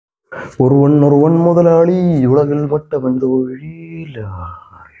ഒരുവൻ മുതലാളി ഉലകിൽ വട്ടവൻ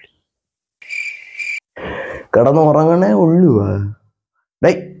തൊഴിലാളി കിടന്നുറങ്ങണേ ഉള്ളൂ.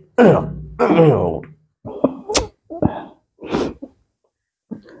 ഡേയ്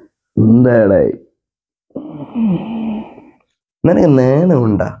എന്താടേ നിനക്ക്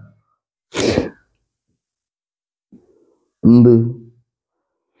നേനമുണ്ടാ? എന്ത്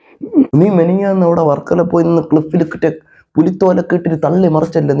നീ മെനിങ്ങാന്ന് അവിടെ വർക്കല പോയി നിന്ന് ക്ലിഫിൽ കിട്ടിയ പുലിത്തോലൊക്കെ ഇട്ടിട്ട് തള്ളി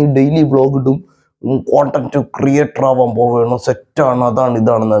മറിച്ചല്ല നീ ഡെയിലി വ്ളോഗ് ഇടും, കോണ്ടന്റ് ക്രിയേറ്റർ ആവാൻ പോവുകയാണ്, സെറ്റാണ്, അതാണ്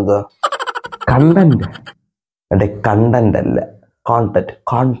ഇതാണെന്നൊക്കെ. കണ്ടന്റ് അതെ, കണ്ടന്റ് അല്ല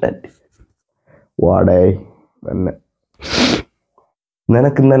കോണ്ടന്റ് വാടേ തന്നെ.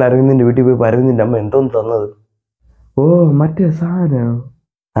 നിനക്ക് ഇന്നലെ അരവിന്ദിന്റെ വീട്ടിൽ പോയി അരവിന്ദിന്റെ അമ്മ എന്തോന്ന് തന്നത്? ഓ മറ്റേ സാധനം,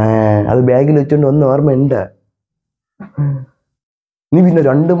 അത് ബാഗിൽ വെച്ചോണ്ട് വന്ന് ഓർമ്മയുണ്ട? നീ പിന്നെ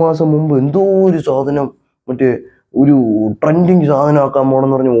 2 മാസം മുമ്പ് എന്തോ ഒരു സാധനം, മറ്റേ ഒരു ട്രെൻഡിങ് സാധനം ആക്കാൻ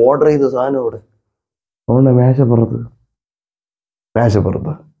പോണെന്ന് പറഞ്ഞ് ഓർഡർ ചെയ്ത സാധനം അവിടെ അതുകൊണ്ട് മേശപ്പുറത്ത്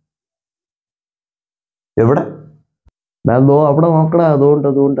എവിടെ? അതോ അവിടെ നോക്കടാ.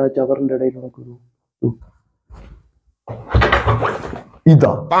 അതുകൊണ്ട് ആ ചവറിന്റെ ഇടയിൽ നോക്കുന്നു.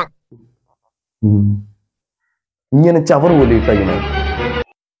 ഇതാ ഇങ്ങനെ ചവർ പോലെ ഇട്ടങ്ങനെ.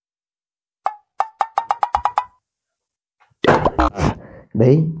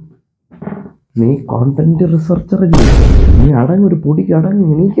 ഡേയ് നീ കോണ്ടന്റ് റിസർച്ചർ അല്ലേ? നീ ഒരു പൊടിക്ക്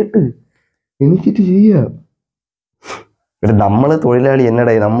എണീച്ചിട്ട് ചെയ്യാ. നമ്മള് തൊഴിലാളി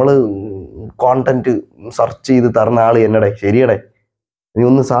എന്നടേ, നമ്മള് കോണ്ടന്റ് സെർച്ച് ചെയ്ത് തരുന്ന ആള് എന്നടേ, ശരിയടേ? നീ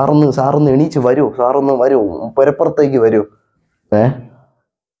ഒന്ന് സാറൊന്ന് എണീച്ച് വരൂ, സാറൊന്ന് വരൂ, പുരപ്പുറത്തേക്ക് വരൂ.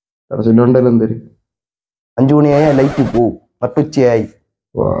 ടെറസിലുണ്ടല്ലോ എന്തര് 5 മണിയായ ലൈറ്റ് പോവും, നട്ടുച്ചയായി.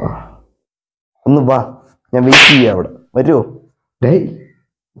 ഒന്ന് വാ, ഞാൻ വെയിറ്റ് ചെയ്യാം അവിടെ, വരുമോ? ഡേയ്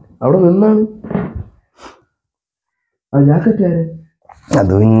അവിടെ നിന്നാണ് ആ ജാക്കറ്റ് ആര്?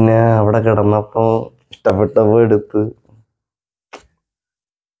 അത് പിന്നെ അവിടെ കിടന്നപ്പോ ഇഷ്ടപ്പെട്ടപ്പോ എടുത്ത്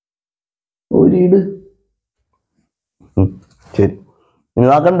ഒരിട്. ശരി, നീ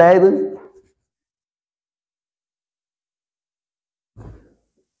നോക്കണ്ടായത്.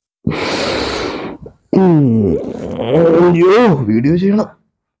 വീഡിയോ ചെയ്യണം.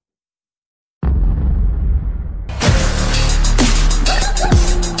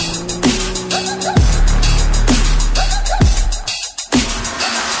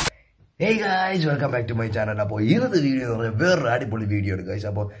 Hey guys, welcome back to my channel. അപ്പോൾ ഇന്നത്തെ വീഡിയോ എന്ന് പറഞ്ഞാൽ വേറൊരു അടിപൊളി വീഡിയോ ആണ് ഗൈസ്.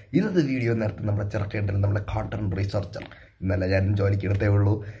 അപ്പോൾ ഇന്നത്തെ വീഡിയോ നേരത്തെ നമ്മുടെ ചെറുക്കേണ്ടത് നമ്മുടെ കോണ്ടന്റ് റിസർച്ചർ, ഇന്നല്ല ഞാൻ ജോലിക്ക് എടുത്തേ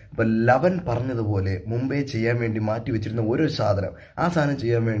ഉള്ളൂ. അപ്പോൾ ലവൻ പറഞ്ഞതുപോലെ മുമ്പേ ചെയ്യാൻ വേണ്ടി മാറ്റി വെച്ചിരുന്ന ഓരോ സാധനം, ആ സാധനം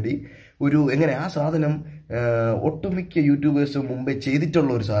ചെയ്യാൻ വേണ്ടി ആ സാധനം ഒട്ടുമിക്ക യൂട്യൂബേഴ്സും മുമ്പേ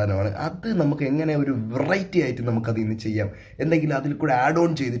ചെയ്തിട്ടുള്ള ഒരു സാധനമാണ്. അത് നമുക്ക് എങ്ങനെ ഒരു വെറൈറ്റി ആയിട്ട് നമുക്കത് ഇന്ന് ചെയ്യാം, എന്തെങ്കിലും അതിൽ കൂടെ ആഡ്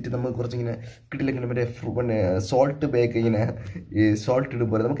ഓൺ ചെയ്തിട്ട് നമുക്ക് കുറച്ചിങ്ങനെ കിട്ടില്ലെങ്കിൽ മറ്റേ സോൾട്ട് ബേക്ക്, ഇങ്ങനെ ഈ സോൾട്ട്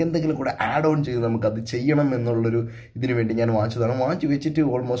ഇടുമ്പോൾ നമുക്ക് എന്തെങ്കിലും കൂടെ ആഡ് ഓൺ ചെയ്ത് നമുക്കത് ചെയ്യണം എന്നുള്ളൊരു ഇതിനു വേണ്ടി ഞാൻ വാങ്ങിച്ചു വെച്ചിട്ട്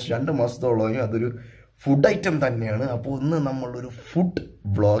ഓൾമോസ്റ്റ് 2 മാസത്തോളമായി. അതൊരു ഫുഡ് ഐറ്റം തന്നെയാണ്. അപ്പോൾ ഇന്ന് നമ്മളൊരു ഫുഡ്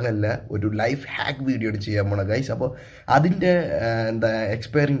വ്ളോഗല്ല, ഒരു ലൈഫ് ഹാക്ക് വീഡിയോ ചെയ്യാൻ പോണ ഗൈസ്. അപ്പോൾ അതിൻ്റെ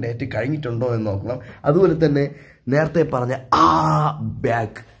എക്സ്പയറിംഗ് ഡേറ്റ് കഴിഞ്ഞിട്ടുണ്ടോ എന്ന് നോക്കണം. അതുപോലെ തന്നെ നേരത്തെ പറഞ്ഞ ആ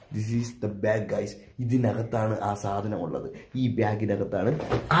bag, this is the bag guys. ഇതിനകത്താണ് ആ സാധനം ഉള്ളത്, ഈ ബാഗിനകത്താണ്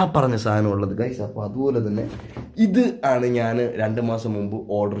ആ പറഞ്ഞ സാധനം ഉള്ളത് ഗൈസ്. അപ്പോൾ അതുപോലെ തന്നെ ഇത് ആണ് ഞാൻ 2 മാസം മുമ്പ്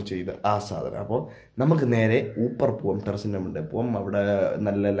ഓർഡർ ചെയ്ത ആ സാധനം. അപ്പോൾ നമുക്ക് നേരെ ഊപ്പർ പോവാം, ടെറസിൻ്റെ മുകളിൽ പോവാം. അവിടെ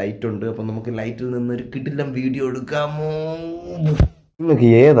നല്ല ലൈറ്റ് ഉണ്ട്. അപ്പോൾ നമുക്ക് ലൈറ്റിൽ നിന്നൊരു കിടിലം വീഡിയോ എടുക്കാമോ? നിങ്ങൾക്ക്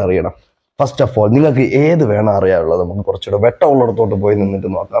ഏതറിയണം? ഫസ്റ്റ് ഓഫ് ഓൾ നിങ്ങൾക്ക് ഏത് വേണം അറിയാനുള്ളത്? നമുക്ക് കുറച്ചുകൂടെ വെട്ടമുള്ളിടത്തോട്ട് പോയി നിന്നിട്ട്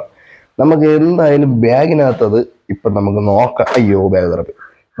നോക്കാം. നമുക്ക് എന്തായാലും ബാഗിനകത്തത് ഇപ്പം നമുക്ക് നോക്കാം. അയ്യോ, ബാഗ് തറപ്പി.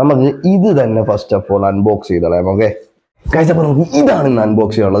 നമുക്ക് ഇത് തന്നെ ഫസ്റ്റ് ഓഫ് ഓൾ അൺബോക്സ് ചെയ്തോളാം. ഓക്കെ ഗൈസ്, അപ്പോൾ നമുക്ക് ഇതാണ് ഇന്ന്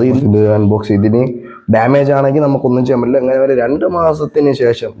അൺബോക്സ് ചെയ്യാനുള്ളത്. ഇത് അൺബോക്സ് ഇതിന് ഡാമേജ് ആണെങ്കിൽ നമുക്കൊന്നും ചെയ്യാൻ പറ്റില്ല. അങ്ങനെ വരെ 2 മാസത്തിന്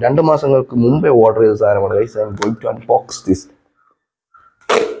ശേഷം, 2 മാസങ്ങൾക്ക് മുമ്പേ ഓർഡർ ചെയ്ത സാധനമാണ് guys. I am going to unbox this.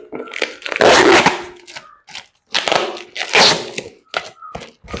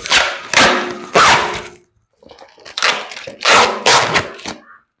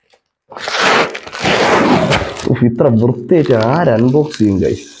 ഇത്ര വൃത്തിയായിട്ട് ആര് അൺബോക്സ് ചെയ്യും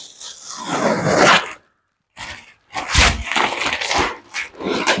ഗൈസ്?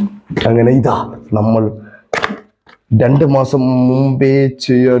 അങ്ങനെ ഇതാ നമ്മൾ 2 മാസം മുമ്പേ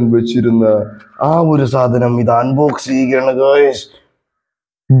ചെയ്യാൻ വെച്ചിരുന്ന ആ ഒരു സാധനം ഇത് അൺബോക്സ് ചെയ്യുകയാണ് ഗൈസ്.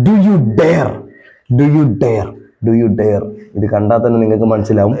 Do you dare? ഇത് കണ്ടാൽ തന്നെ നിങ്ങൾക്ക്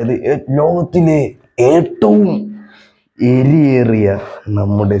മനസ്സിലാവും, ഇത് ലോകത്തിലെ ഏറ്റവും എരിയേറിയ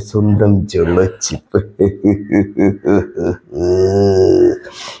നമ്മുടെ സ്വന്തം ജോളോ ചിപ്പ്.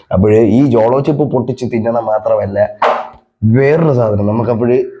 അപ്പോഴേ ഈ ജോളോ ചിപ്പ് പൊട്ടിച്ച് തിന്നണം മാത്രമല്ല, വേറൊരു സാധനം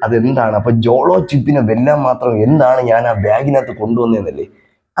നമുക്കപ്പോഴ് അതെന്താണ്, അപ്പൊ ജോളോ ചിപ്പിനെ വെല്ലാൻ മാത്രം എന്താണ് ഞാൻ ആ ബാഗിനകത്ത് കൊണ്ടുവന്നതെന്നല്ലേ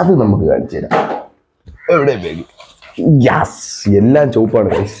അത് നമുക്ക് കാണിച്ചു തരാം. എവിടെ ബാഗ്? ഗ്യാസ് എല്ലാം ചുവപ്പാണ്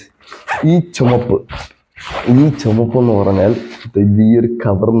ഗൈസ്. ഈ ചുമപ്പ് എന്ന് പറഞ്ഞാൽ ഈ ഒരു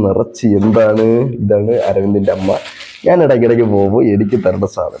കവർ നിറച്ച് എന്താണ്? ഇതാണ് അരവിന്ദിന്റെ അമ്മ ഞാൻ ഇടയ്ക്കിടയ്ക്ക് പോകുമ്പോൾ എനിക്ക് തരേണ്ട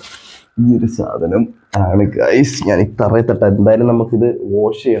സാധനം. ഈ ഒരു സാധനം ആണ് ഗൈസ്. ഞാൻ ഈ തറയിൽ തട്ട. എന്തായാലും നമുക്കിത്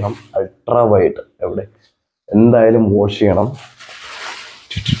വാഷ് ചെയ്യണം. അൾട്രാ വൈഡ് എവിടെ? എന്തായാലും വാഷ് ചെയ്യണം.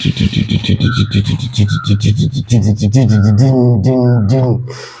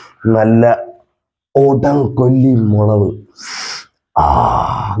 നല്ല ഓടം കൊല്ലി മുളക്.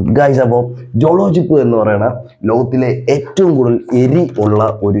 ഗൈസ്, അപ്പോൾ ജോളോ ചിപ്പ് എന്ന് പറയുന്ന ലോകത്തിലെ ഏറ്റവും കൂടുതൽ എരി ഉള്ള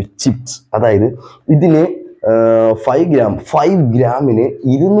ഒരു ചിപ്സ്. അതായത് ഇതിന് 5 ഗ്രാമിന്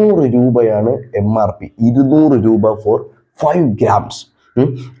 200 രൂപയാണ് MRP. 200 രൂപ ഫോർ 5 ഗ്രാംസ്.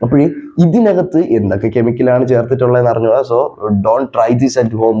 അപ്പോൾ ഇതിനകത്ത് എന്തൊക്കെ കെമിക്കലാണ് ചേർത്തിട്ടുള്ളതെന്ന് അറിഞ്ഞു. So don't try this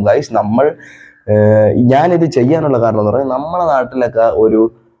at home guys. ഞാനിത് ചെയ്യാനുള്ള കാരണം എന്ന് പറഞ്ഞാൽ നമ്മുടെ നാട്ടിലൊക്കെ ഒരു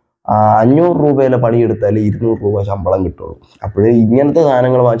 500 രൂപയിലെ പണിയെടുത്താൽ 200 രൂപ ശമ്പളം കിട്ടുള്ളൂ. അപ്പോൾ ഇങ്ങനത്തെ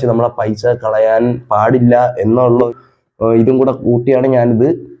സാധനങ്ങൾ വാങ്ങിച്ച് നമ്മളെ പൈസ കളയാൻ പാടില്ല എന്നുള്ള ഇതും കൂടെ കൂട്ടിയാണ് ഞാനിത്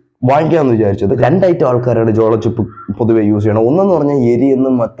വാങ്ങിക്കാമെന്ന് വിചാരിച്ചത്. 2 ഐറ്റം ആൾക്കാരാണ് ജോളോ ചിപ്പ് പൊതുവെ യൂസ് ചെയ്യണം. ഒന്നെന്ന് പറഞ്ഞാൽ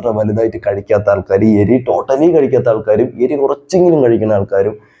എരിയൊന്നും അത്ര വലുതായിട്ട് കഴിക്കാത്ത ആൾക്കാർ, എരി ടോട്ടലി കഴിക്കാത്ത ആൾക്കാരും എരി കുറച്ചെങ്കിലും കഴിക്കുന്ന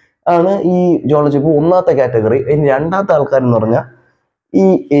ആൾക്കാരും ആണ് ഈ ജോളോ ചിപ്പ് ഒന്നാമത്തെ കാറ്റഗറി. ഇനി രണ്ടാമത്തെ ആൾക്കാരെന്ന് പറഞ്ഞാൽ ഈ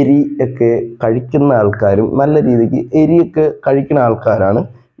എരി ഒക്കെ കഴിക്കുന്ന ആൾക്കാരും നല്ല രീതിക്ക് എരിയൊക്കെ കഴിക്കുന്ന ആൾക്കാരാണ്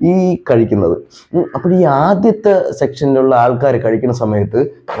ഈ കഴിക്കുന്നത്. അപ്പോൾ ഈ ആദ്യത്തെ സെക്ഷനിലുള്ള ആൾക്കാർ കഴിക്കുന്ന സമയത്ത്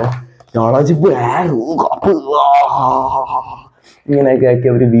ജോളോ ചിപ്പ് ഇങ്ങനെയൊക്കെ ആക്കി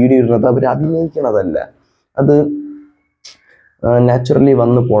അവർ വീഡിയോ ഇടുന്നത് അവർ അഭിനയിക്കണതല്ല, അത് നാച്ചുറലി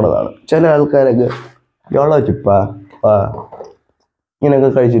വന്നു പോണതാണ്. ചില ആൾക്കാരൊക്കെ ജോളോ ചിപ്പാ ഇങ്ങനെയൊക്കെ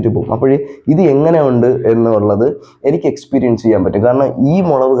കഴിച്ചിട്ട് പോകും. അപ്പോൾ ഇത് എങ്ങനെ ഉണ്ട് എന്നുള്ളത് എനിക്ക് എക്സ്പീരിയൻസ് ചെയ്യാൻ പറ്റും. കാരണം ഈ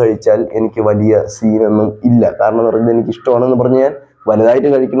മുളക് കഴിച്ചാൽ എനിക്ക് വലിയ സീനൊന്നും ഇല്ല. കാരണം എന്ന് പറയുന്നത് എനിക്ക് ഇഷ്ടമാണെന്ന് പറഞ്ഞാൽ വലുതായിട്ട്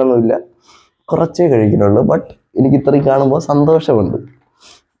കഴിക്കണമെന്നില്ല, കുറച്ചേ കഴിക്കണുള്ളൂ. ബട്ട് എനിക്ക് ഇത്രയും കാണുമ്പോൾ സന്തോഷമുണ്ട്.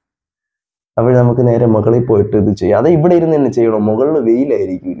 അപ്പോൾ നമുക്ക് നേരെ മുകളിൽ പോയിട്ട് ഇത് ചെയ്യാം. അത് ഇവിടെ ഇരുന്ന് തന്നെ ചെയ്യണം. മുകളിൽ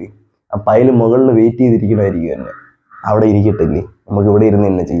വെയിലായിരിക്കില്ലേ, അപ്പം അതിൽ മുകളിൽ വെയിറ്റ് ചെയ്തിരിക്കണമായിരിക്കും തന്നെ. അവിടെ ഇരിക്കട്ടില്ലേ, നമുക്ക് ഇവിടെ ഇരുന്ന്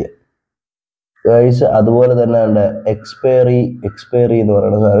തന്നെ ചെയ്യാം ഗൈസ്. അതുപോലെ തന്നെ ഉണ്ട് എക്സ്പയറി എന്ന്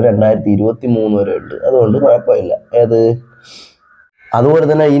പറയുന്നത് 2023 വരെ ഉണ്ട്. അതുകൊണ്ട് കുഴപ്പമില്ല. അതുപോലെ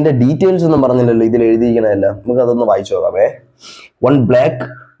തന്നെ ഇതിന്റെ ഡീറ്റെയിൽസ് ഒന്നും പറഞ്ഞില്ലല്ലോ, ഇതിൽ എഴുതിയിരിക്കണതല്ല. നമുക്ക് അതൊന്ന് വായിച്ചു നോക്കാമേ. 1 ബ്ലാക്ക്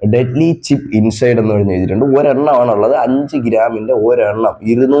ഡെഡ്ലി ചിപ്പ് ഇൻസൈഡ് എന്ന് പറഞ്ഞ് എഴുതിയിട്ടുണ്ട്. ഒരെണ്ണമാണുള്ളത്, 5 ഗ്രാമിന്റെ ഒരെണ്ണം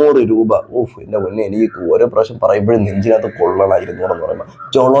 200 രൂപ. ഓഫ് എന്റെ മുന്നേ എനിക്ക് ഓരോ പ്രാവശ്യം പറയുമ്പോഴും നെഞ്ചിനകത്ത് കൊള്ളണം 200 എന്ന് പറയുമ്പോൾ.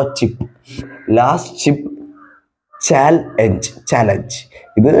 Jolo chip last chip challenge.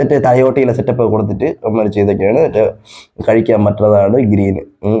 ഇത് മറ്റേ തയോട്ടയിലെ സെറ്റപ്പ് കൊടുത്തിട്ട് നമ്മൾ ചെയ്തൊക്കെയാണ്. മറ്റേ കഴിക്കാൻ പറ്റുന്നതാണ്. ഗ്രീന്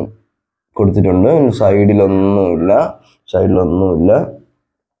കൊടുത്തിട്ടുണ്ട്. സൈഡിലൊന്നുമില്ല.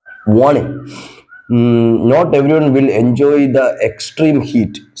 Warning, not every one will enjoy the extreme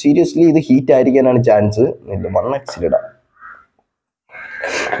heat. Seriously ഇത് ഹീറ്റ് ആയിരിക്കാനാണ് ചാൻസ്. 1x ഇടാം.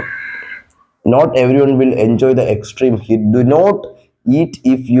 Not every one will enjoy the extreme heat. Do not eat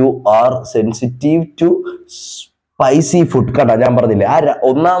if you are sensitive to spicy food. കണ്ട, ഞാൻ പറഞ്ഞില്ലേ,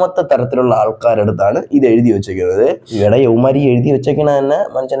 ഒന്നാമത്തെ തരത്തിലുള്ള ആൾക്കാരുടെ അടുത്താണ് ഇത് എഴുതി വെച്ചേക്കുന്നത്. ഇവിടെ യൗമാരി എഴുതി വെച്ചേക്കണ തന്നെ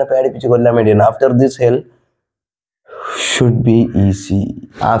മനുഷ്യനെ പേടിപ്പിച്ച് കൊല്ലാൻ വേണ്ടിയാണ്. After this hell should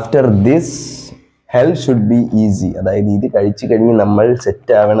be easy. അതായത് ഇത് കഴിച്ചു കഴിഞ്ഞ് നമ്മൾ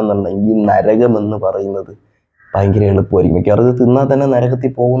സെറ്റ് ആവണമെന്നുണ്ടെങ്കിൽ നരകം എന്ന് പറയുന്നത് ഭയങ്കര എളുപ്പമായിരിക്കും. മിക്കവാറും ഇത് തിന്നാൽ തന്നെ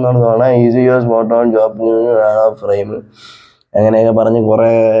നരകത്തിൽ പോകുന്നതാണ് കാണാൻ. Easy യോസ് vote on job frame അങ്ങനെയൊക്കെ പറഞ്ഞ് കുറേ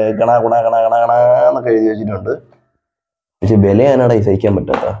എന്നൊക്കെ എഴുതി വെച്ചിട്ടുണ്ട്. പക്ഷെ വിലയാനാടാ ഈ സഹിക്കാൻ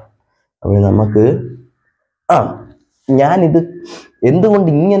പറ്റാത്ത. അപ്പോൾ നമുക്ക് ഞാനിത് എന്തുകൊണ്ട്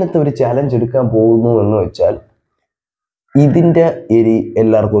ഇങ്ങനത്തെ ഒരു ചാലഞ്ച് എടുക്കാൻ പോകുന്നു എന്ന് വെച്ചാൽ, ഇതിൻ്റെ എരി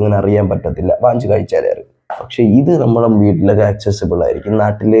എല്ലാവർക്കും അങ്ങനെ അറിയാൻ പറ്റത്തില്ല, വാങ്ങിച്ച് കഴിച്ചാലേ അറിയും. പക്ഷെ ഇത് നമ്മുടെ വീട്ടിലൊക്കെ ആക്സസിബിൾ ആയിരിക്കും.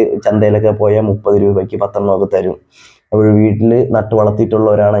 നാട്ടിൽ ചന്തയിലൊക്കെ പോയാൽ 30 രൂപയ്ക്ക് 10 ഒക്കെ തരും. അപ്പോൾ വീട്ടിൽ നട്ട്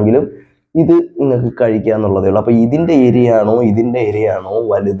വളർത്തിയിട്ടുള്ളവരാണെങ്കിലും ഇത് നിങ്ങൾക്ക് കഴിക്കുക എന്നുള്ളതേ ഉള്ളൂ. അപ്പോൾ ഇതിൻ്റെ എരിയാണോ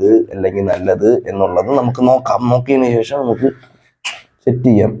വലുത് അല്ലെങ്കിൽ നല്ലത് എന്നുള്ളത് നമുക്ക് നോക്കാം. നോക്കിയതിന് ശേഷം നമുക്ക് സെറ്റ്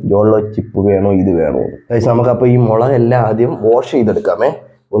ചെയ്യാം. ജോളോ ചിപ്പ് വേണോ ഇത് വേണോ. നമുക്ക് അപ്പോൾ ഈ മുളകെല്ലാം ആദ്യം വാഷ് ചെയ്തെടുക്കാമേ.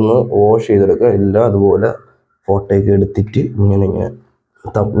 ഒന്ന് വാഷ് ചെയ്തെടുക്കാം. എല്ലാം അതുപോലെ ഫോട്ടോയൊക്കെ എടുത്തിട്ട് ഇങ്ങനെ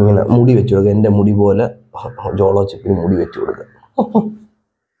മുടി വെച്ച് കൊടുക്കുക. എൻ്റെ മുടി പോലെ ജോളോ ചിപ്പിന് മുടി വെച്ച് കൊടുക്കുക.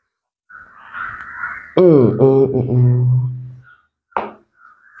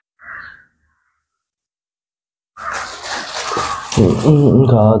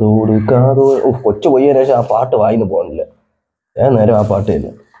 കാതോട് കൊച്ചു പോയതിനു ശേഷം ആ പാട്ട് വായിന്ന് പോകണില്ല. ഞാൻ നേരം ആ പാട്ട്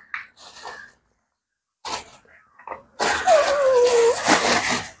തന്നെ.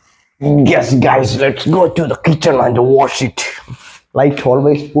 Yes guys, let's go to the kitchen and wash it. Light,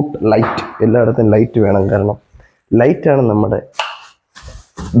 always put light. എല്ലായിടത്തും ലൈറ്റ് വേണം. കാരണം ലൈറ്റാണ് നമ്മുടെ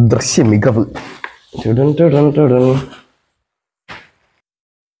ദൃശ്യ മികവ്.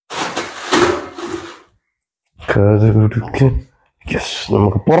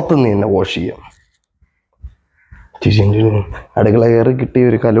 നമുക്ക് പുറത്തുനിന്ന് തന്നെ വാഷ് ചെയ്യാം. അടുക്കള കയറി കിട്ടിയ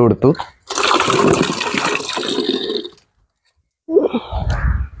ഒരു കലം എടുത്തു.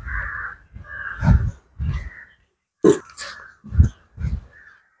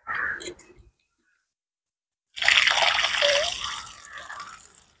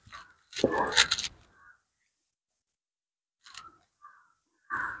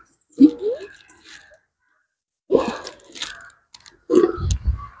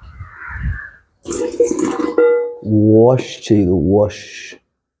 വാഷ് ചെയ്തു.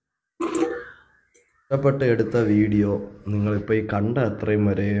 ഇഷ്ടപ്പെട്ട എടുത്ത വീഡിയോ നിങ്ങളിപ്പോൾ ഈ കണ്ട അത്രയും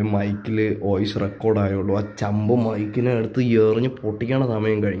വരെ മൈക്കിൽ വോയിസ് റെക്കോർഡായുള്ളൂ. ആ ചമ്പ് മൈക്കിനെ എടുത്ത് എറിഞ്ഞ് പൊട്ടിക്കണ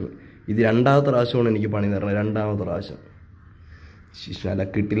സമയം കഴിഞ്ഞു. ഇത് രണ്ടാമത്തെ പ്രാവശ്യമാണ് എനിക്ക് പണി തരണം. രണ്ടാമത്തെ പ്രാവശ്യം നല്ല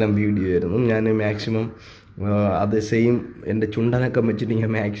കിട്ടില്ല വീഡിയോ ആയിരുന്നു. ഞാൻ മാക്സിമം അത് സെയിം എൻ്റെ ചുണ്ടനൊക്കെ വെച്ചിട്ട്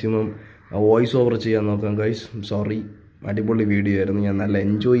ഞാൻ മാക്സിമം വോയിസ് ഓവർ ചെയ്യാൻ നോക്കാം ഗൈസ്. സോറി, അടിപൊളി വീഡിയോ ആയിരുന്നു. ഞാൻ നല്ല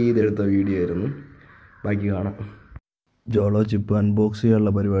എൻജോയ് ചെയ്തെടുത്ത വീഡിയോ ആയിരുന്നു. ബാക്കി കാണാം. ജോളോ ചിപ്പ് അൺബോക്സ്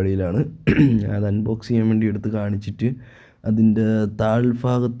ചെയ്യാനുള്ള പരിപാടിയിലാണ്. അത് അൺബോക്സ് ചെയ്യാൻ വേണ്ടി എടുത്ത് കാണിച്ചിട്ട് അതിൻ്റെ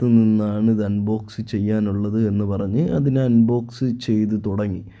താഴ്ഭാഗത്ത് നിന്നാണ് ഇത് അൺബോക്സ് ചെയ്യാനുള്ളത് എന്ന് പറഞ്ഞ് അതിനെ അൺബോക്സ് ചെയ്ത്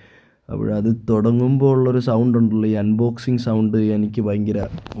തുടങ്ങി. അപ്പോഴത് തുടങ്ങുമ്പോൾ ഉള്ളൊരു സൗണ്ട് ഉണ്ടല്ലോ, ഈ അൺബോക്സിങ് സൗണ്ട് എനിക്ക് ഭയങ്കര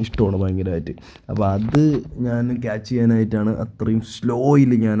ഇഷ്ടമാണ് ഭയങ്കരമായിട്ട്. അപ്പോൾ അത് ഞാൻ ക്യാച്ച് ചെയ്യാനായിട്ടാണ് അത്രയും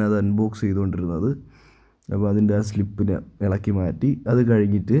സ്ലോയിൽ ഞാനത് അൺബോക്സ് ചെയ്തുകൊണ്ടിരുന്നത്. അപ്പോൾ അതിൻ്റെ ആ സ്ലിപ്പിനെ ഇളക്കി മാറ്റി അത്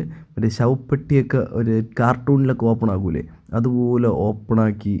കഴിഞ്ഞിട്ട് മറ്റേ ശവപ്പെട്ടിയൊക്കെ ഒരു കാർട്ടൂണിലൊക്കെ ഓപ്പൺ ആക്കൂലേ, അതുപോലെ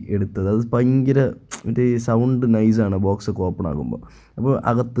ഓപ്പണാക്കി എടുത്തത്. അത് ഭയങ്കര മറ്റേ സൗണ്ട് നൈസാണ് ബോക്സൊക്കെ ഓപ്പൺ ആകുമ്പോൾ. അപ്പോൾ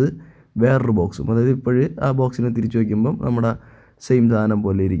അകത്ത് വേറൊരു ബോക്സും, അതായത് ഇപ്പോഴ് ആ ബോക്സിനെ തിരിച്ചു വയ്ക്കുമ്പം നമ്മുടെ സെയിം സാധനം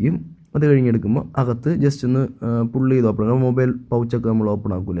പോലെ ഇരിക്കും. അത് കഴിഞ്ഞെടുക്കുമ്പോൾ അകത്ത് ജസ്റ്റ് ഒന്ന് പുള്ളി ചെയ്ത് ഓപ്പൺ ആകുമ്പോൾ മൊബൈൽ പൗച്ചൊക്കെ നമ്മൾ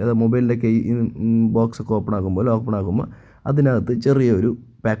ഓപ്പൺ ആക്കൂലേ, അത് മൊബൈലിൻ്റെ ബോക്സൊക്കെ ഓപ്പൺ ആക്കുമ്പോൾ അതിനകത്ത് ചെറിയൊരു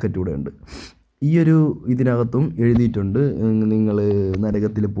പാക്കറ്റ് കൂടെ ഉണ്ട്. ഈ ഒരു ഇതിനകത്തും എഴുതിയിട്ടുണ്ട്, നിങ്ങൾ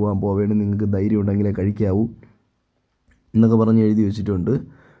നരകത്തിൽ പോവേണ്ടി നിങ്ങൾക്ക് ധൈര്യം ഉണ്ടെങ്കിലേ കഴിക്കാവൂ എന്നൊക്കെ പറഞ്ഞ് എഴുതി വെച്ചിട്ടുണ്ട്.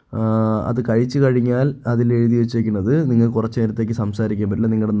 അത് കഴിച്ചു കഴിഞ്ഞാൽ അതിൽ എഴുതി വെച്ചേക്കുന്നത് നിങ്ങൾക്ക് കുറച്ച് നേരത്തേക്ക് സംസാരിക്കാൻ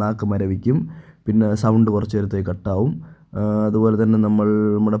പറ്റില്ല, നിങ്ങളുടെ നാക്ക് മരവിക്കും, പിന്നെ സൗണ്ട് കുറച്ച് നേരത്തേക്ക് കട്ടാവും. അതുപോലെ തന്നെ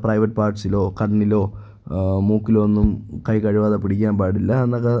നമ്മുടെ പ്രൈവറ്റ് പാർട്സിലോ കണ്ണിലോ മൂക്കിലോ ഒന്നും കൈ കഴുകാതെ പിടിക്കാൻ പാടില്ല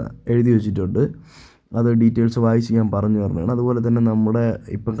എന്നൊക്കെ എഴുതി വെച്ചിട്ടുണ്ട്. അത് ഡീറ്റെയിൽസ് വായിച്ച് ഞാൻ പറഞ്ഞു തരണതാണ്. അതുപോലെ തന്നെ നമ്മുടെ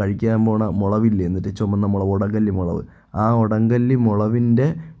ഇപ്പം കഴിക്കാൻ പോണ മുളവില്ലേ, എന്നിട്ട് ചുമന്ന മുളക്, ഉടങ്കല്ലി മുളക്, ആ ഉടങ്കല്ലി മുളവിൻ്റെ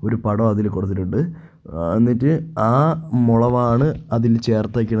ഒരു പടം അതിൽ കൊടുത്തിട്ടുണ്ട്. എന്നിട്ട് ആ മുളവാണ് അതിൽ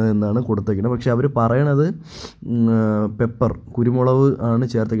ചേർത്തേക്കണത് എന്നാണ് കൊടുത്തേക്കണത്. പക്ഷെ അവർ പറയണത് പെപ്പർ, കുരുമുളക് ആണ്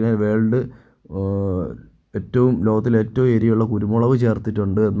ചേർത്തേക്കണത്. വേൾഡ് ലോകത്തിലെ ഏറ്റവും എരിയുള്ള കുരുമുളക്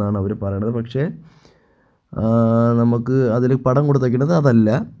ചേർത്തിട്ടുണ്ട് എന്നാണ് അവർ പറയണത്. പക്ഷേ നമുക്ക് അതിൽ പടം കൊടുത്തേക്കണത് അതല്ല,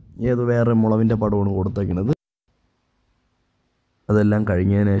 ഏതോ വേറെ മുളവിൻ്റെ പടമാണ് കൊടുത്തേക്കണത്. അതെല്ലാം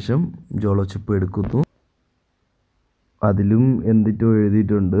കഴിഞ്ഞതിന് ശേഷം ജോളോ ചിപ്പ് എടുക്കുന്നു. അതിലും എന്തിട്ടോ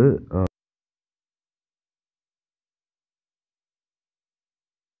എഴുതിയിട്ടുണ്ട്.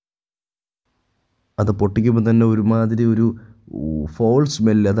 അത് പൊട്ടിക്കുമ്പോൾ തന്നെ ഒരുമാതിരി ഒരു ഫോൾ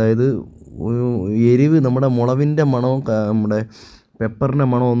സ്മെല്ല്, അതായത് എരിവ്, നമ്മുടെ മുളവിൻ്റെ മണവും നമ്മുടെ പെപ്പറിൻ്റെ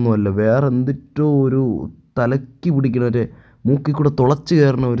മണമൊന്നുമല്ല, വേറെ എന്തിട്ടോ ഒരു തലക്കി പിടിക്കണ ഒരു മൂക്കിൽ കൂടെ തുളച്ച്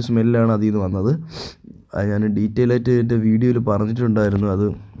കയറുന്ന ഒരു സ്മെല്ലാണ് അതിൽ നിന്ന് വന്നത്. അത് ഞാൻ ഡീറ്റെയിൽ ആയിട്ട് എൻ്റെ വീഡിയോയിൽ പറഞ്ഞിട്ടുണ്ടായിരുന്നു. അത്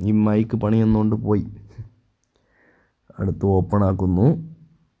ഈ മൈക്ക് പണി എന്നോണ്ട് പോയി. അടുത്ത് ഓപ്പൺ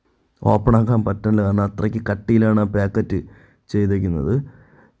ആക്കാൻ പറ്റില്ല, കാരണം അത്രയ്ക്ക് കട്ടിയിലാണ് ആ പാക്കറ്റ് ചെയ്തേക്കുന്നത്.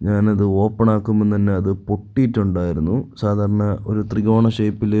 ഞാനത് ഓപ്പൺ ആക്കുമ്പം തന്നെ അത് പൊട്ടിയിട്ടുണ്ടായിരുന്നു. സാധാരണ ഒരു ത്രികോണ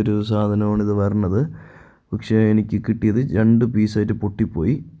ഷേപ്പിലൊരു സാധനമാണ് ഇത് വരണത്, പക്ഷേ എനിക്ക് കിട്ടിയത് 2 പീസായിട്ട്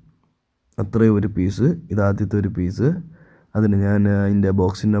പൊട്ടിപ്പോയി. അത്രയും ഒരു പീസ്, ഇതാദ്യത്തെ ഒരു പീസ്. അതിന് ഞാൻ അതിൻ്റെ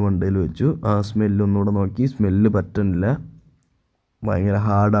ബോക്സിൻ്റെ മണ്ടയിൽ വെച്ചു. ആ സ്മെല്ലൊന്നുകൂടെ നോക്കി, സ്മെല്ല് പറ്റുന്നില്ല, ഭയങ്കര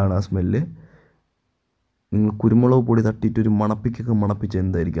ഹാർഡാണ് ആ സ്മെല്ല്. നിങ്ങൾ കുരുമുളക് പൊടി തട്ടിയിട്ടൊരു മണപ്പിച്ച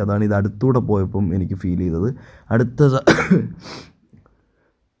എന്തായിരിക്കും, അതാണ് ഇത് അടുത്തൂടെ പോയപ്പം എനിക്ക് ഫീൽ ചെയ്തത്.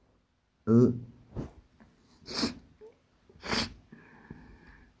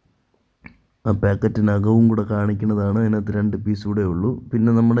 ആ പാക്കറ്റിനകവും കൂടെ കാണിക്കുന്നതാണ്. അതിനകത്ത് 2 പീസ് കൂടെ ഉള്ളൂ.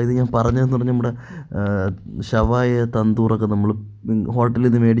 പിന്നെ നമ്മുടെ ഇത് ഞാൻ പറഞ്ഞതെന്ന് പറഞ്ഞാൽ നമ്മുടെ ഷവായ തന്തൂറൊക്കെ നമ്മൾ ഹോട്ടലിൽ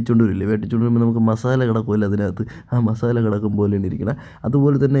നിന്ന് മേടിച്ചുകൊണ്ട് വരുമ്പോൾ നമുക്ക് മസാല കിടക്കുമല്ലോ അതിനകത്ത്, ആ മസാല കിടക്കും പോലെയാണ് ഇരിക്കണം.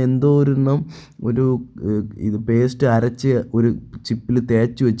 അതുപോലെ തന്നെ എന്തോ ഒരു ഇത് പേസ്റ്റ് അരച്ച് ഒരു ചിപ്പിൽ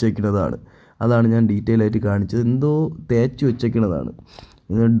തേച്ച് വെച്ചേക്കുന്നതാണ്. അതാണ് ഞാൻ ഡീറ്റെയിൽ ആയിട്ട് കാണിച്ചത്. എന്തോ തേച്ച് വെച്ചേക്കുന്നതാണ്,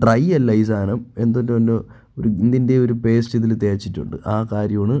 ഡ്രൈ അല്ല ഈ സാധനം, എന്തോ ഇതിൻ്റെ ഒരു പേസ്റ്റ് ഇതിൽ തേച്ചിട്ടുണ്ട്. ആ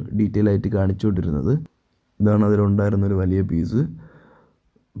കാര്യമാണ് ഡീറ്റെയിൽ ആയിട്ട് കാണിച്ചുകൊണ്ടിരുന്നത്. ഇതാണ് അതിലുണ്ടായിരുന്നൊരു വലിയ പീസ്.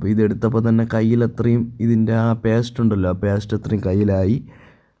 അപ്പോൾ ഇതെടുത്തപ്പോൾ തന്നെ കയ്യിൽ അത്രയും ഇതിൻ്റെ ആ പേസ്റ്റ് ഉണ്ടല്ലോ, ആ പേസ്റ്റ് അത്രയും കയ്യിലായി.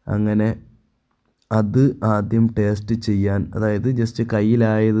 അങ്ങനെ അത് ആദ്യം ടേസ്റ്റ് ചെയ്യാൻ, അതായത് ജസ്റ്റ്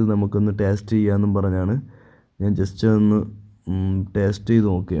കയ്യിലായത് നമുക്കൊന്ന് ടേസ്റ്റ് ചെയ്യാമെന്നും പറഞ്ഞാണ് ഞാൻ ജസ്റ്റ് ഒന്ന് ടേസ്റ്റ് ചെയ്ത്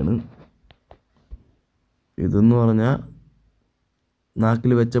നോക്കുകയാണ്. ഇതെന്ന് പറഞ്ഞാൽ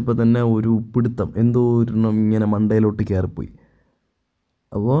നാക്കിൽ വെച്ചപ്പോൾ തന്നെ ഒരു ഉപ്പിടുത്തം, എന്തോ ഒരെണ്ണം ഇങ്ങനെ മണ്ടയിലോട്ട് കയറിപ്പോയി.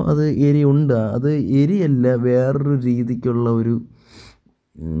 അപ്പോൾ അത് എരി ഉണ്ട്, അത് എരിയല്ല, വേറൊരു രീതിക്കുള്ള ഒരു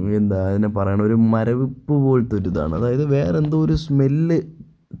എന്താ അതിനെ പറയണ, ഒരു മരവിപ്പ് പോലത്തെ ഒരു ഇതാണ്. അതായത് വേറെ എന്തോ ഒരു സ്മെല്ല്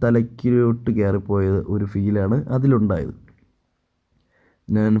തലക്കിലോട്ട് കയറിപ്പോയത് ഒരു ഫീലാണ് അതിലുണ്ടായത്.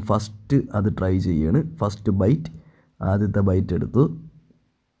 ഞാൻ ഫസ്റ്റ് അത് ട്രൈ ചെയ്യാണ്. ഫസ്റ്റ് ബൈറ്റ്, ആദ്യത്തെ ബൈറ്റ് എടുത്തു.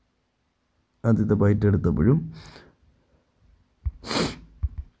 ആദ്യത്തെ ബൈറ്റ് എടുത്തപ്പോഴും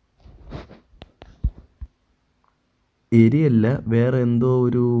എരിയല്ല, വേറെ എന്തോ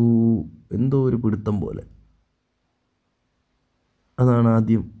ഒരു പിടുത്തം പോലെ, അതാണ്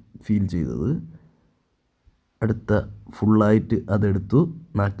ആദ്യം ഫീൽ ചെയ്തത്. അടുത്ത ഫുള്ളായിട്ട് അതെടുത്തു,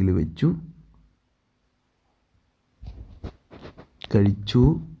 നാക്കിൽ വെച്ചു,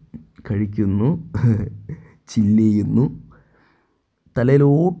 കഴിക്കുന്നു, ചില്ല് ചെയ്യുന്നു.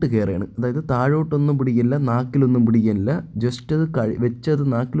 തലയിലോട്ട് കയറുകയാണ്, അതായത് താഴോട്ടൊന്നും പിടിക്കില്ല, നാക്കിലൊന്നും പിടിക്കില്ല, ജസ്റ്റ് അത് വെച്ചത്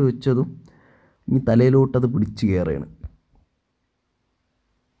നാക്കിൽ വെച്ചതും ഇനി തലയിലോട്ടത് പിടിച്ച് കയറുകയാണ്.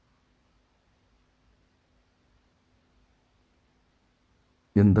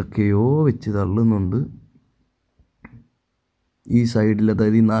 എന്തൊക്കെയോ വെച്ച് തള്ളുന്നുണ്ട് ഈ സൈഡിൽ,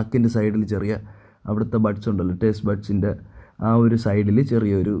 അതായത് ഈ നാക്കിൻ്റെ സൈഡിൽ ചെറിയ അവിടുത്തെ ബഡ്സ് ഉണ്ടല്ലോ, ടേസ്റ്റ് ബഡ്സിൻ്റെ ആ ഒരു സൈഡിൽ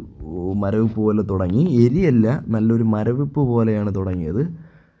ചെറിയൊരു മരവിപ്പ് പോലെ തുടങ്ങി. എരിയല്ല, നല്ലൊരു മരവിപ്പ് പോലെയാണ് തുടങ്ങിയത്.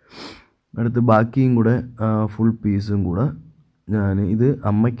 അടുത്ത് ബാക്കിയും കൂടെ ഫുൾ പീസും കൂടെ ഇത്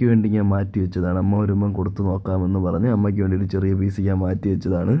അമ്മയ്ക്ക് വേണ്ടി ഞാൻ മാറ്റി വെച്ചതാണ്. അമ്മ വരുമ്പം കൊടുത്തു നോക്കാമെന്ന് പറഞ്ഞ് അമ്മയ്ക്ക് വേണ്ടി ഒരു ചെറിയ പീസ് ഞാൻ മാറ്റി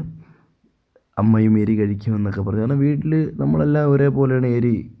വെച്ചതാണ്. അമ്മയും എരി കഴിക്കുമെന്നൊക്കെ പറഞ്ഞു. കാരണം വീട്ടിൽ നമ്മളെല്ലാം ഒരേപോലെയാണ്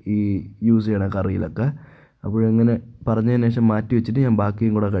എരി യൂസ് ചെയ്യണ കറിയിലൊക്കെ. അപ്പോഴങ്ങനെ പറഞ്ഞതിന് ശേഷം മാറ്റി വെച്ചിട്ട് ഞാൻ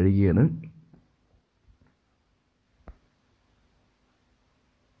ബാക്കിയും കൂടെ കഴിക്കുകയാണ്.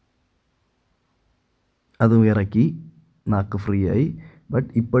 അതും ഇറക്കി, നാക്ക് ഫ്രീ ആയി. ബട്ട്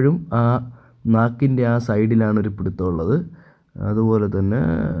ഇപ്പോഴും ആ നാക്കിൻ്റെ ആ സൈഡിലാണ് ഒരു പിടുത്തമുള്ളത്. അതുപോലെ തന്നെ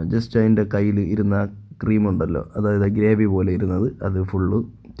ജസ്റ്റ് അതിൻ്റെ കയ്യിൽ ഇരുന്ന ക്രീമുണ്ടല്ലോ, അതായത് ഗ്രേവി പോലെ ഇരുന്നത്, അത് ഫുള്ള്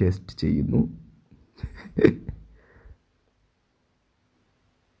ടേസ്റ്റ് ചെയ്യുന്നു.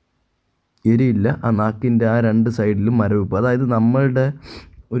 എരിയില്ല, ആ നാക്കിൻ്റെ ആ രണ്ട് സൈഡിലും മരവിപ്പ്. അതായത് നമ്മളുടെ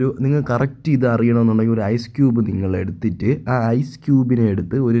നിങ്ങൾ കറക്റ്റ് ഇത് അറിയണമെന്നുണ്ടെങ്കിൽ ഒരു ഐസ് ക്യൂബ് നിങ്ങൾ എടുത്തിട്ട് ആ ഐസ് ക്യൂബിനെ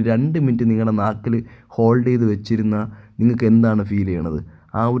എടുത്ത് ഒരു 2 മിനിറ്റ് നിങ്ങളുടെ നാക്കിൽ ഹോൾഡ് ചെയ്ത് വെച്ചിരുന്ന നിങ്ങൾക്ക് എന്താണ് ഫീൽ ചെയ്യണത്,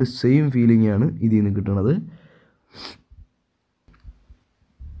 ആ ഒരു സെയിം ഫീലിംഗാണ് ഇതിൽ നിന്ന് കിട്ടണത്.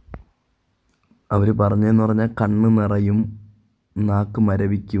 അവർ പറഞ്ഞതെന്ന് പറഞ്ഞാൽ കണ്ണ് നിറയും, നാക്ക്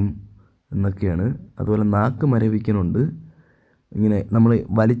മരവിക്കും എന്നൊക്കെയാണ്. അതുപോലെ നാക്ക് മരവിക്കണുണ്ട്. ഇങ്ങനെ നമ്മൾ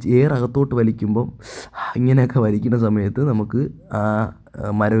എയർ അകത്തോട്ട് വലിക്കുമ്പോൾ ഇങ്ങനെയൊക്കെ വലിക്കുന്ന സമയത്ത് നമുക്ക് ആ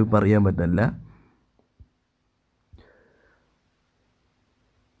മരവിപ്പ് അറിയാൻ പറ്റില്ല.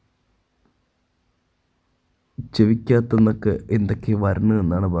 ചെവിക്കകത്തുനിന്നൊക്കെ എന്തൊക്കെ വരണു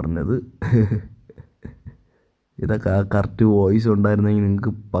എന്നാണ് പറഞ്ഞത്. ഇതൊക്കെ ആ കറക്റ്റ് വോയിസ് ഉണ്ടായിരുന്നെങ്കിൽ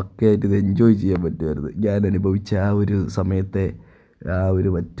നിങ്ങൾക്ക് പക്കയായിട്ട് ഇത് എൻജോയ് ചെയ്യാൻ പറ്റുമായിരുന്നു. ഞാൻ അനുഭവിച്ച ആ ഒരു സമയത്തെ ആ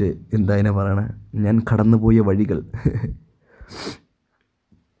ഒരു എന്താ അതിനെ പറയണേ, ഞാൻ കടന്നുപോയ വഴികൾ.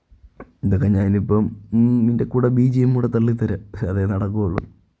 ഇതൊക്കെ ഞാനിപ്പം ഇതിൻ്റെ കൂടെ BGM കൂടെ തള്ളിത്തരാം, അതേ നടക്കുകയുള്ളൂ.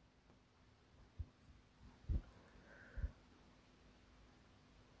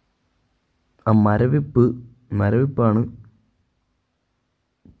 ആ മരവിപ്പാണ്.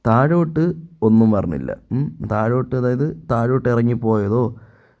 താഴോട്ട് ഒന്നും പറഞ്ഞില്ല. താഴോട്ട്, അതായത് താഴോട്ട് ഇറങ്ങിപ്പോയതോ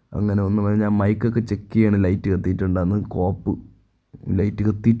അങ്ങനെ ഒന്നും. ഞാൻ മൈക്കൊക്കെ ചെക്ക് ചെയ്യണം, ലൈറ്റ് കത്തിയിട്ടുണ്ടെന്ന്. കോപ്പ് ലൈറ്റ്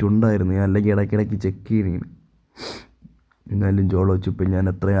കത്തിയിട്ടുണ്ടായിരുന്നു, ഞാൻ അല്ലെങ്കിൽ ഇടയ്ക്കിടയ്ക്ക് ചെക്ക് ചെയ്യണേന്. എന്നാലും ജോളോ ചുപ്പ് ഞാൻ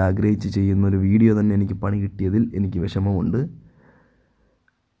അത്രയും ആഗ്രഹിച്ച് ചെയ്യുന്നൊരു വീഡിയോ തന്നെ എനിക്ക് പണി കിട്ടിയതിൽ എനിക്ക് വിഷമമുണ്ട്.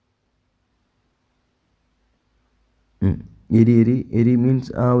 എരി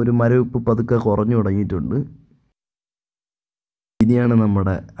മീൻസ് ആ ഒരു മരവിപ്പ് പതുക്കെ കുറഞ്ഞു തുടങ്ങിയിട്ടുണ്ട്. ഇനിയാണ്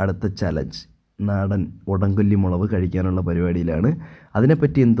നമ്മുടെ അടുത്ത ചലഞ്ച്. നാടൻ ഉടംകൊല്ലി മുളക് കഴിക്കാനുള്ള പരിപാടിയിലാണ്.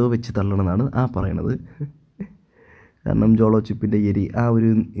 അതിനെപ്പറ്റി എന്തോ വെച്ച് തള്ളണമെന്നാണ് പറയണത്. കാരണം ജോളോ ചിപ്പിൻ്റെ ആ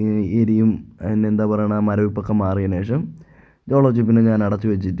ഒരു എരിയും എന്താ പറയണ മരവിപ്പൊക്കെ മാറിയതിന് ശേഷം ജോളോ ചിപ്പിനെ ഞാൻ അടച്ചു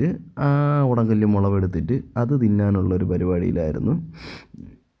വെച്ചിട്ട് ആ ഉടംകൊല്ലി മുളക് എടുത്തിട്ട് അത് തിന്നാനുള്ളൊരു പരിപാടിയിലായിരുന്നു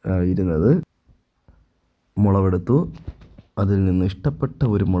ഇരുന്നത്. മുളവെടുത്തു, അതിൽ നിന്ന് ഇഷ്ടപ്പെട്ട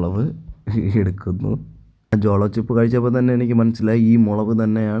ഒരു മുളക് എടുക്കുന്നു. ജോളോ ചിപ്പ് കഴിച്ചപ്പോൾ തന്നെ എനിക്ക് മനസ്സിലായി ഈ മുളക്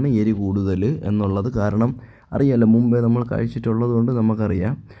തന്നെയാണ് എരി കൂടുതൽ എന്നുള്ളത്. കാരണം അറിയാമല്ലോ, മുമ്പേ നമ്മൾ കഴിച്ചിട്ടുള്ളത് കൊണ്ട്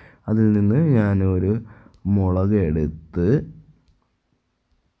നമുക്കറിയാം. അതിൽ നിന്ന് ഞാനൊരു മുളക് എടുത്ത്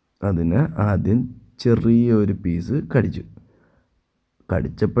അതിന് ആദ്യം ചെറിയൊരു പീസ്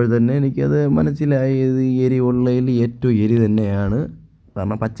കടിച്ചപ്പോൾ തന്നെ എനിക്കത് മനസ്സിലായി, ഇത് എരി ഉള്ളതിൽ ഏറ്റവും എരി തന്നെയാണ്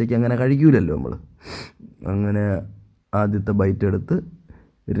കാരണം പച്ചയ്ക്ക് അങ്ങനെ കഴിക്കൂലല്ലോ നമ്മൾ. അങ്ങനെ ആദ്യത്തെ ബൈറ്റ് എടുത്ത്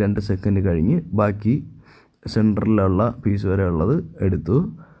 2 സെക്കൻഡ് കഴിഞ്ഞ് ബാക്കി സെൻറ്ററിലുള്ള പീസ് വരെ ഉള്ളത് എടുത്തു.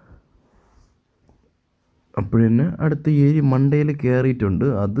 അപ്പോഴന്നെ അടുത്ത എരി മണ്ടയിൽ കയറിയിട്ടുണ്ട്.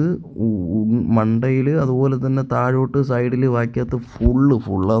 അത് മണ്ടയിൽ അതുപോലെ തന്നെ താഴോട്ട് സൈഡിൽ വാക്കിയകത്ത്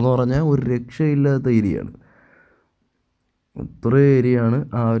ഫുള്ളെന്ന് പറഞ്ഞാൽ ഒരു രക്ഷയില്ലാത്ത എരിയാണ്. ഇത്ര ഏരിയയാണ്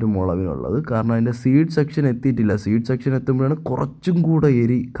ആ ഒരു മുളവിനുള്ളത്. കാരണം അതിൻ്റെ സീഡ് സെക്ഷൻ എത്തിയിട്ടില്ല. സീഡ് സെക്ഷൻ എത്തുമ്പോഴാണ് കുറച്ചും കൂടെ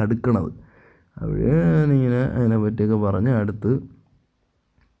എരി കടുക്കണത്. അവിടെ ഞാനിങ്ങനെ അതിനെ പറ്റിയൊക്കെ പറഞ്ഞ്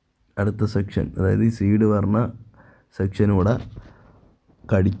അടുത്ത സെക്ഷൻ, അതായത് ഈ സീഡ് പറഞ്ഞ സെക്ഷനൂടെ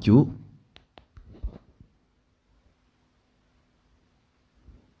കടിച്ചു.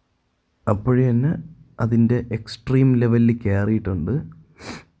 അപ്പോഴേ തന്നെ അതിൻ്റെ എക്സ്ട്രീം ലെവലിൽ കയറിയിട്ടുണ്ട്.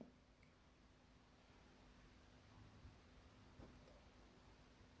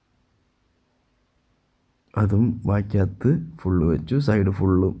 അതും വാക്കകത്ത് ഫുള്ള് വെച്ചു. സൈഡ്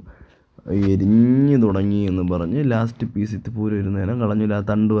ഫുള്ളും എരിഞ്ഞ് തുടങ്ങി എന്ന് പറഞ്ഞ് ലാസ്റ്റ് പീസ് ഇത്തിപ്പൂരം ഒരു നേരം കളഞ്ഞു.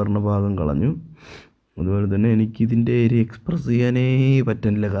 തണ്ട് പറഞ്ഞ ഭാഗം കളഞ്ഞു. അതുപോലെ തന്നെ എനിക്കിതിൻ്റെ എരി എക്സ്പ്രസ് ചെയ്യാനേ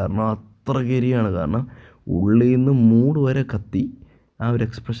പറ്റുന്നില്ല. കാരണം അത്രയ്ക്ക് എരിയാണ്. കാരണം ഉള്ളിൽ നിന്ന് മൂട് വരെ കത്തി. ആ ഒരു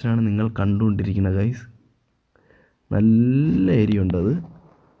എക്സ്പ്രഷനാണ് നിങ്ങൾ കണ്ടുകൊണ്ടിരിക്കുന്നത് ഗൈസ്. നല്ല എരിയുണ്ടത്.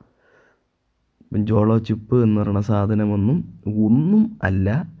 ജോളോ ചിപ്പ് എന്ന് പറയുന്ന സാധനമൊന്നും അല്ല.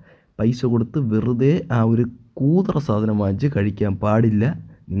 പൈസ കൊടുത്ത് വെറുതെ ആ ഒരു കൂതറ സാധനം വാങ്ങിച്ച് കഴിക്കാൻ പാടില്ല.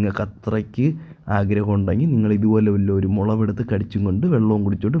 നിങ്ങൾക്ക് അത്രയ്ക്ക് ആഗ്രഹം ഉണ്ടെങ്കിൽ നിങ്ങൾ ഇതുപോലെ വല്ല ഒരു മുളവെടുത്ത് കടിച്ചും കൊണ്ട് വെള്ളവും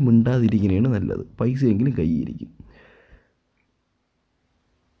കുടിച്ചോട്ട് മിണ്ടാതിരിക്കുന്നതാണ് നല്ലത്. പൈസയെങ്കിലും കയ്യിരിക്കും.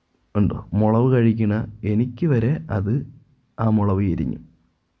 ഉണ്ടോ മുളവ് കഴിക്കണ എനിക്ക് വരെ അത് ആ മുളവ് എരിഞ്ഞു.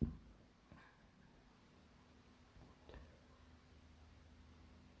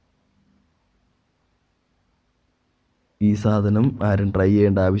 ഈ സാധനം ആരും ട്രൈ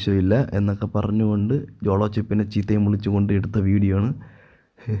ചെയ്യേണ്ട ആവശ്യമില്ല എന്നൊക്കെ പറഞ്ഞുകൊണ്ട് ജോളോ ചിപ്പിനെ ചീത്തയും വിളിച്ചുകൊണ്ട് എടുത്ത വീഡിയോ ആണ്.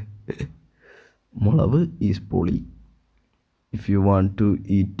 മുളവ് ഈസ് പൊളി, if you want to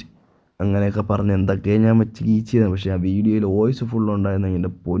eat അങ്ങനെയൊക്കെ പറഞ്ഞ് എന്തൊക്കെയാണ് ഞാൻ വെച്ച് കീച്ചത്. പക്ഷേ ആ വീഡിയോയിൽ വോയിസ് ഫുള്ളുണ്ടായിരുന്ന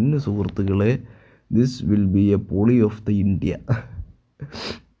എൻ്റെ പൊന്ന് സുഹൃത്തുക്കളെ, ദിസ് വിൽ ബി എ പൊളി ഓഫ് ദ ഇന്ത്യ.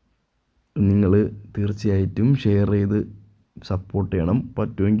 നിങ്ങൾ തീർച്ചയായിട്ടും ഷെയർ ചെയ്ത് സപ്പോർട്ട് ചെയ്യണം.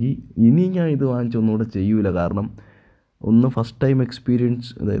 പറ്റുമെങ്കിൽ ഇനി ഞാൻ ഇത് വാങ്ങിച്ചൊന്നുകൂടെ ചെയ്യൂല. കാരണം ഒന്ന് ഫസ്റ്റ് ടൈം എക്സ്പീരിയൻസ്,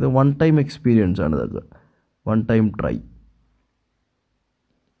 അതായത് 1 ടൈം എക്സ്പീരിയൻസ് ആണ് ഇതൊക്കെ. 1 ടൈം ട്രൈ.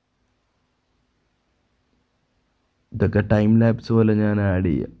 ഇതൊക്കെ ടൈം ലാപ്സ് പോലെ ഞാൻ ആഡ്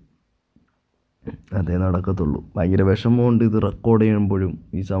ചെയ്യാം. അതേ നടക്കത്തുള്ളൂ. ഭയങ്കര വിഷമമുണ്ട് ഇത് റെക്കോർഡ് ചെയ്യുമ്പോഴും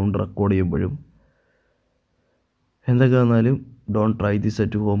ഈ സൗണ്ട് റെക്കോർഡ് ചെയ്യുമ്പോഴും. എന്തൊക്കെ വന്നാലും don't try this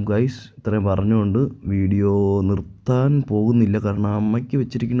at home guys. ഇത്രയും പറഞ്ഞുകൊണ്ട് വീഡിയോ നിർത്താൻ പോകുന്നില്ല. കാരണം അമ്മയ്ക്ക്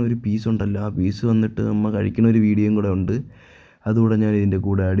വെച്ചിരിക്കുന്ന ഒരു പീസ് ഉണ്ടല്ലോ, ആ പീസ് വന്നിട്ട് അമ്മ കഴിക്കുന്ന ഒരു വീഡിയോയും കൂടെ ഉണ്ട്. അതുകൂടെ ഞാൻ ഇതിൻ്റെ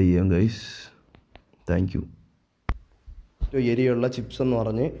കൂടെ ആഡ് ചെയ്യാം ഗൈസ്. Thank you. എരിയുള്ള ചിപ്സ് എന്ന്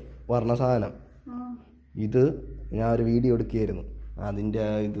പറഞ്ഞ് പറഞ്ഞ സാധനം ഇത് ഞാൻ ഒരു വീഡിയോ എടുക്കുകയായിരുന്നു. അതിൻ്റെ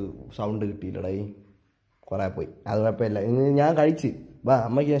ഇത് സൗണ്ട് കിട്ടിയില്ലടായി, കുറേ പോയി. അത് കുഴപ്പമില്ല. ഞാൻ കഴിച്ച് വാ,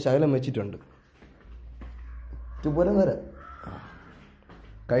 അമ്മയ്ക്ക് ഞാൻ ശകലം വെച്ചിട്ടുണ്ട്. ഇതുപോലെ തരാം.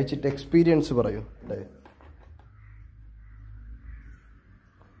 കഴിച്ചിട്ട് എക്സ്പീരിയൻസ് പറയൂ.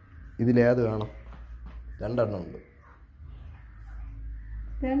 ഇതിലേത് വേണം? 2 എണ്ണം ഉണ്ട്.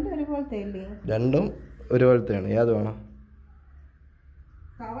 രണ്ടും ഒരുപോലത്തെയാണ്. ഏത് വേണം?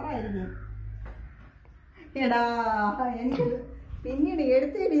 പിന്നീട്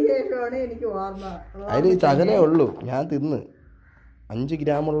എടുത്തതിന് ശേഷമാണ് എനിക്ക് ഓർമ്മ. അതിൽ ശകലേ ഉള്ളൂ. ഞാൻ തിന്ന് 5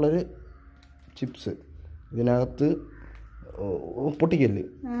 ഗ്രാമുള്ളൊരു ചിപ്സ്. ഇതിനകത്ത് പൊട്ടിക്കല്ല്,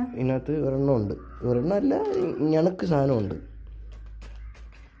 ഇതിനകത്ത് ഒരെണ്ണം ഉണ്ട്. ഒരെണ്ണം അല്ല, ഞണക്ക് സാധനമുണ്ട്.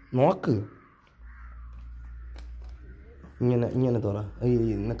 നോക്ക്, ഇങ്ങനെ തോറ.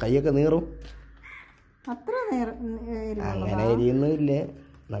 കൈയൊക്കെ നീറും. അങ്ങനെ എരിയൊന്നും ഇല്ല.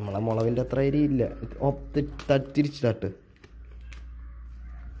 നമ്മളെ മുളവിൻ്റെ അത്ര എരിയില്ല. തിരിച്ച് തട്ട്.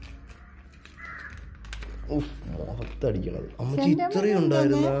 മുഖത്തടിക്കണത്. അമ്മച്ചി ഇത്രയും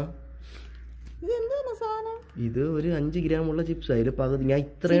ഉണ്ടായിരുന്ന ഇത് ഒരു 5 ഗ്രാമുള്ള ചിപ്സ്. അതിൽ പകുതി ഞാൻ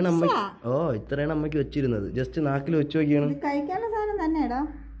ഇത്രയാണ് അമ്മയ്ക്ക് വെച്ചിരുന്നത്. ജസ്റ്റ് നാക്കിൽ വെച്ച് നോക്കിയാണ്.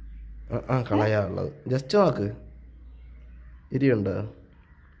 കളയാനുള്ളത്. ജസ്റ്റ് നോക്ക്, എരിയുണ്ടോ?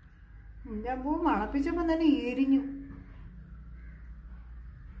 മണപ്പിച്ചപ്പോ തന്നെ എരിഞ്ഞു.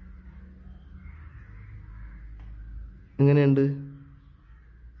 എങ്ങനെയുണ്ട്?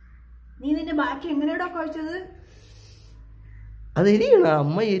 നീ നിന്റെ ബാക്കി എങ്ങനെയാ കഴിച്ചത്? അത് എരിയണ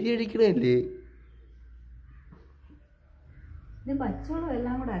അമ്മ എരി അടിക്കണല്ലേ?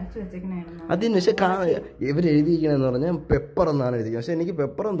 അതിന് പക്ഷെ ഇവരെഴുതിയിരിക്കണെന്ന് പറഞ്ഞാൽ പെപ്പർ എന്നാണ് എഴുതിയിരിക്കുന്നത്. പക്ഷെ എനിക്ക്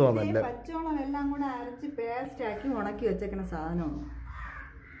പെപ്പറും തോന്നല്ല. പച്ചവളം എല്ലാം കൂടെ അരച്ച് പേസ്റ്റ് ആക്കി ഉണക്കി വെച്ചേക്കണ സാധനമാണ്.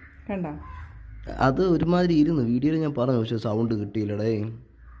 കണ്ടോ? അത് ഒരുമാതിരി ഇരുന്നു വീഡിയോയിൽ ഞാൻ പറഞ്ഞു, പക്ഷെ സൗണ്ട് കിട്ടിയില്ലടേ.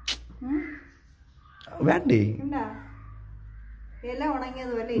 വേണ്ടേ? ഉണ്ടാ എല്ലാം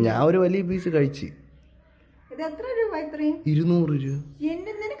ഉണങ്ങിയത് വല്ല ഞാൻ ഒരു വലിയ പീസ് കഴിച്ച്. ഇത് എത്ര രൂപ? ഇത്രയും 200 രൂപ.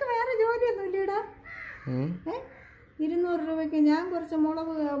 നിനക്ക് വേറെ ജോലിയൊന്നും ഇല്ലടാ. 200 രൂപയ്ക്ക് ഞാൻ കുറച്ച്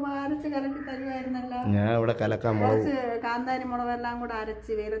മുളക് അരച്ച് കലക്കി തരുമായിരുന്നല്ലോ. ഞാൻ ഇവിടെ കലക്കാൻ കുറച്ച് കാന്താരി മുളകെല്ലാം കൂടെ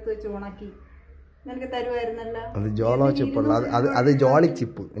അരച്ച് വെയിലത്ത് വെച്ച് ഉണക്കി നിനക്ക് തരുമായിരുന്നല്ലോ. അത് ജോളോ ചിപ്പുള്ള അത് ജോളി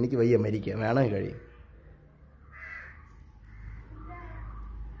ചിപ്പ്. എനിക്ക് വയ്യ മരിക്കാം, വേണം കഴിയും.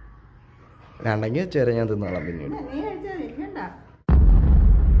 വേണ്ടെങ്കിൽ ചെറിയ ഞാൻ തിന്നോളാം പിന്നീട്. നീ കഴിച്ചാൽ എനിക്ക്